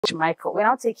Michael. We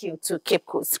now take you to Cape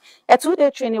Coast. A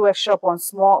two-day training workshop on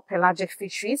small pelagic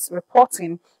fisheries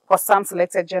reporting for some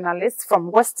selected journalists from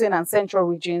Western and Central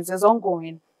regions is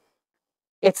ongoing.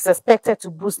 It is expected to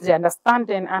boost the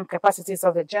understanding and capacities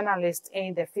of the journalists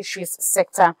in the fisheries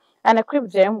sector and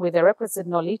equip them with the requisite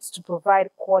knowledge to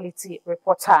provide quality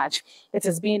reportage. It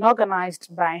is being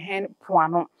organized by Hen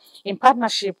Mpoano in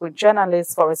partnership with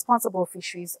Journalists for Responsible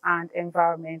Fisheries and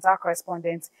Environment. Our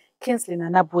correspondent, Kingsley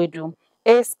Nanabwedu,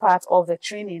 is part of the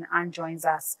training and joins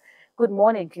us. Good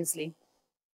morning, Kingsley.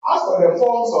 As for the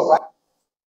forms of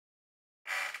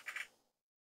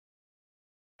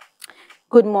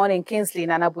Good morning, Kingsley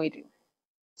Nanabwedu.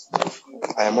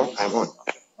 I'm on.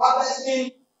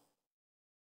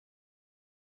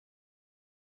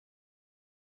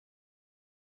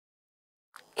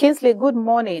 Kingsley, good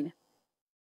morning.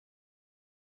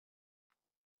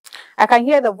 I can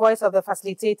hear the voice of the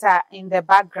facilitator in the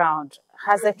background.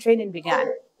 Has the training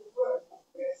begun?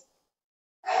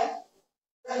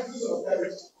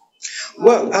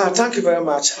 Well, thank you very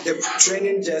much. The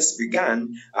training just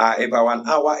began about 1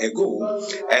 hour ago,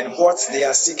 and what they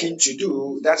are seeking to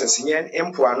do, that is Hen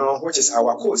Mpoano, which is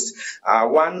our host,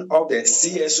 one of the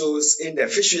CSOs in the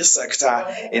fisheries sector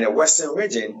in the Western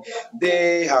region.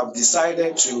 They have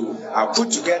decided to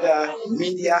put together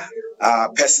media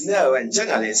personnel and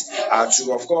journalists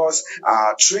to, of course,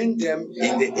 train them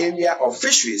in the area of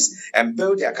fisheries and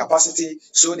build their capacity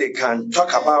so they can talk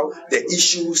about the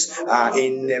issues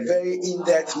in a very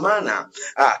in-depth manner.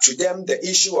 To them, the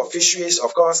issue of fisheries,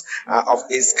 of course,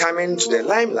 is coming to the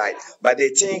limelight, but they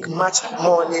think much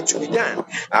more needs to be done.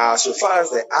 So far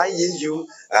as the IEU,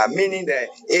 meaning the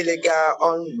illegal,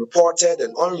 unreported,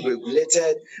 and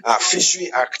unregulated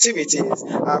fishery activities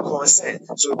are concerned.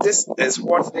 So this is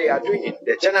what they are doing.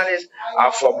 The journalists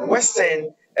are from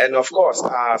Western and, of course,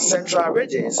 Central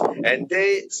regions, and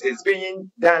it's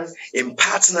being done in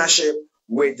partnership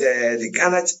with the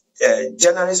Ghana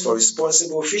Journalists for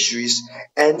Responsible Fisheries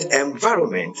and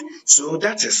Environment. So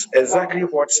that is exactly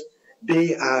what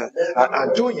they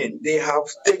are doing. They have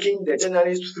taken the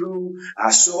journalists through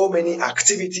so many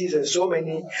activities and so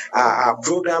many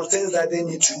programs, things that they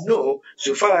need to know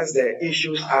so far as the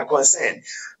issues are concerned.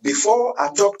 Before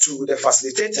I talk to the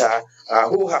facilitator,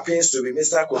 who happens to be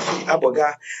Mr. Kofi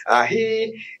Aboga,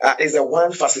 he is the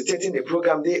one facilitating the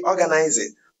program. They organize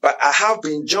it. But I have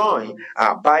been joined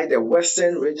by the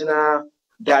Western Regional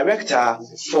Director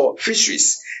for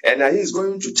Fisheries, and he is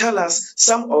going to tell us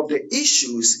some of the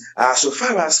issues so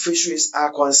far as fisheries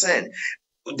are concerned.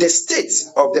 The state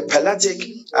of the pelagic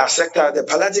sector, the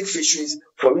pelagic fisheries,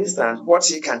 for instance, what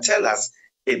he can tell us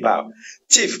about.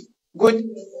 Chief, good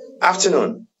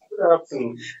afternoon. Good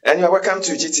afternoon. And you are welcome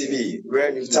to GTV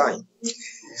Realtime.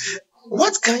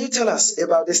 What can you tell us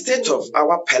about the state of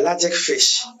our pelagic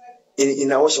fish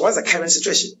in our ocean? What's the current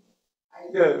situation?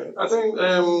 Yeah, I think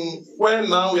where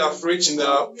now we have reached in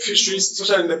the fisheries,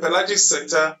 especially in the pelagic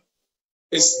sector,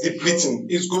 is depleting,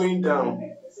 it's going down,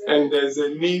 and there's a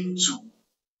need to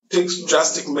take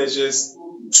drastic measures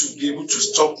to be able to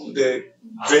stop the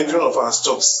draining of our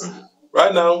stocks.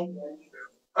 Right now,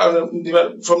 from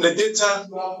the data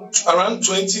around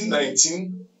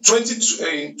 2019,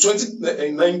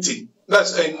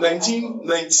 that's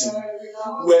 1990,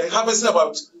 we're harvesting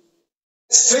about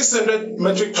 600,000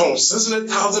 metric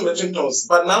tons,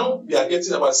 but now we are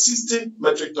getting about 60,000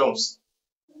 metric tons.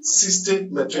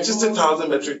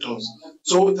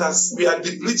 So we are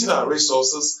depleting our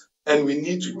resources, and we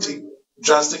need to take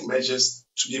drastic measures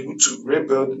to be able to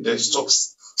rebuild the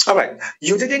stocks. All right.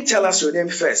 You didn't tell us your name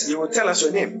first. You will tell us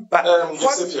your name. But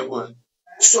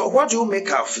so what do you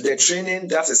make of the training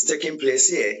that is taking place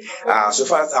here so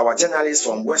far as our journalists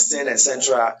from Western and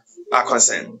Central are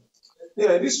concerned?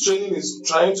 Yeah, this training is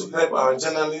trying to help our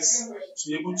journalists to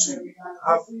be able to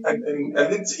have a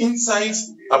little insight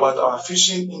about our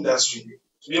fishing industry,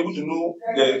 to be able to know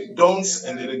the don'ts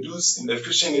and the do's in the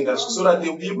fishing industry, so that they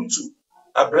will be able to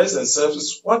abreast themselves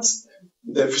with what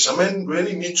the fishermen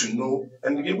really need to know,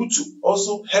 and be able to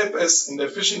also help us in the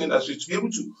fishing industry to be able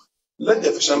to let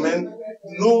the fishermen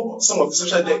know some of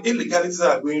the illegalities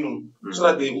that are going on, so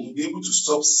that they will be able to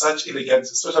stop such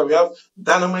illegalities. Especially we have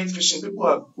dynamite fishing. People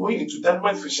are going into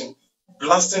dynamite fishing,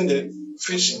 blasting the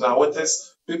fish in our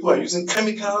waters. People are using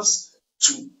chemicals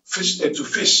to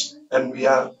fish, and we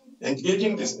are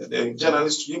engaging the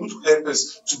journalists to be able to help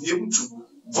us to be able to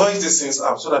voice these things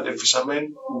out so that the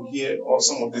fishermen will hear all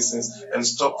some of these things and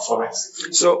stop for us.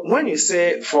 So when you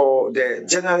say for the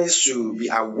journalists to be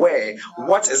aware,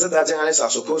 what is it that journalists are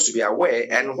supposed to be aware,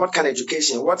 and what kind of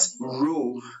education, what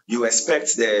role you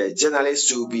expect the journalists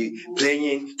to be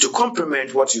playing to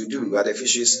complement what you do at the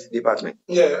Fisheries Department?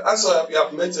 Yeah, as we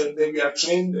have mentioned, we are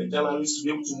trained the journalists to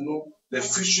be able to know the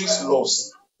fisheries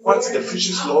laws, what the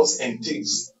fisheries laws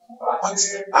entails, what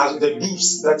are the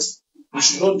do's that we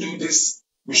should not do this,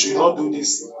 we should not do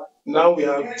this. Now we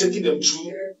are taking them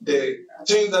through the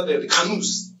things that the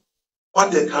canoes,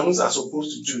 what the canoes are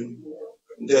supposed to do,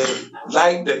 the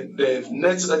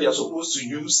nets that they are supposed to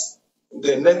use,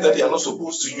 the net that they are not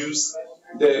supposed to use,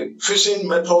 the fishing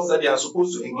methods that they are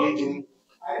supposed to engage in,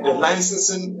 the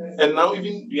licensing, and now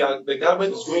even the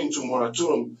government is going into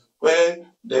moratorium where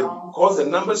because the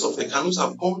numbers of the canoes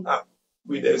have gone up,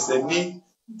 there's the need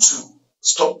to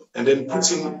stop and then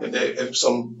put in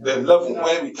the level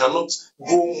where we cannot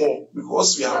go more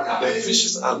because the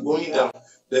fishes are going down.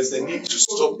 There's the need to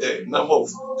stop the number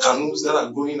of canoes that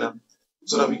are going up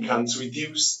so that we can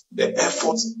reduce the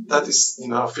effort that is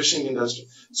in our fishing industry.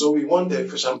 So we want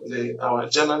our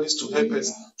journalists to help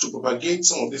us to propagate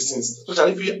some of these things. So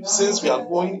that since we are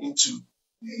going into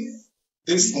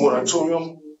this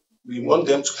moratorium, we want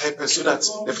them to help us so that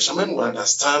the fishermen will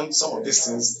understand some of these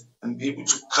things and be able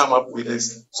to come up with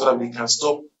this so that we can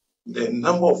stop the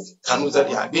number of canoes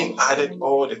that are being added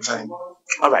all the time.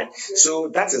 All right, so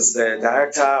that is the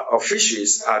Director of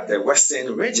Fisheries at the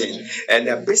Western region,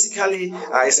 and basically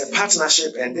it's a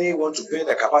partnership, and they want to build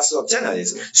the capacity of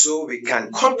journalists so we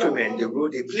can complement the role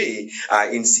they play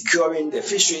in securing the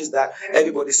fisheries that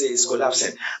everybody says is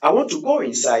collapsing. I want to go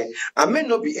inside. I may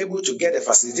not be able to get a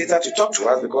facilitator to talk to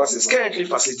us because it's currently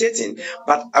facilitating,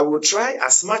 but I will try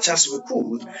as much as we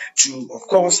could to, of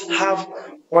course, have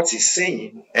what he's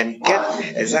saying and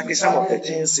get exactly some of the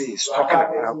things he's talking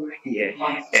about here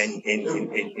and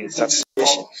in such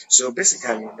situation. So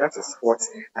basically, that is what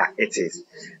it is.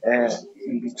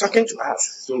 He'll be talking to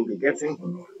us, so we'll be getting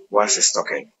him once he's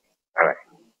talking. All right.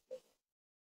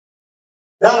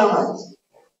 Dynamite,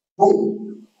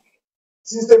 boom,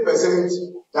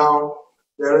 60% down,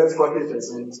 the rest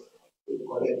 40%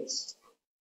 collect.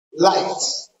 Light,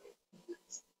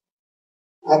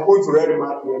 I put red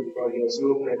mark here because there's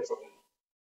no petrol.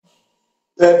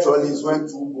 Petrol is when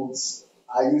two boats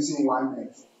are using one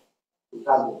net to catch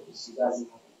the fish. It doesn't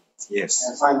happen. Yes.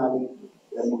 And finally,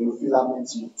 the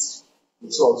monofilament meat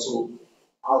is also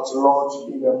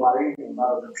outlawed in the marine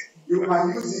environment. You can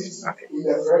use it in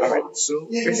the fresh. All right. So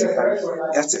basically,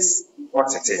 that is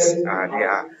what it is.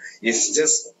 It's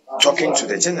just talking to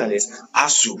the journalists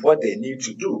as to what they need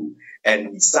to do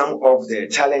and some of the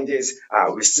challenges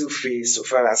we still face so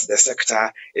far as the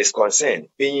sector is concerned,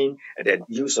 being the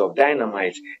use of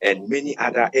dynamite and many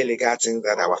other illegal things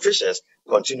that our fishers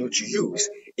continue to use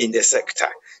in the sector.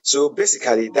 So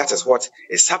basically, that is what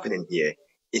is happening here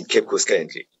in Cape Coast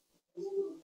currently.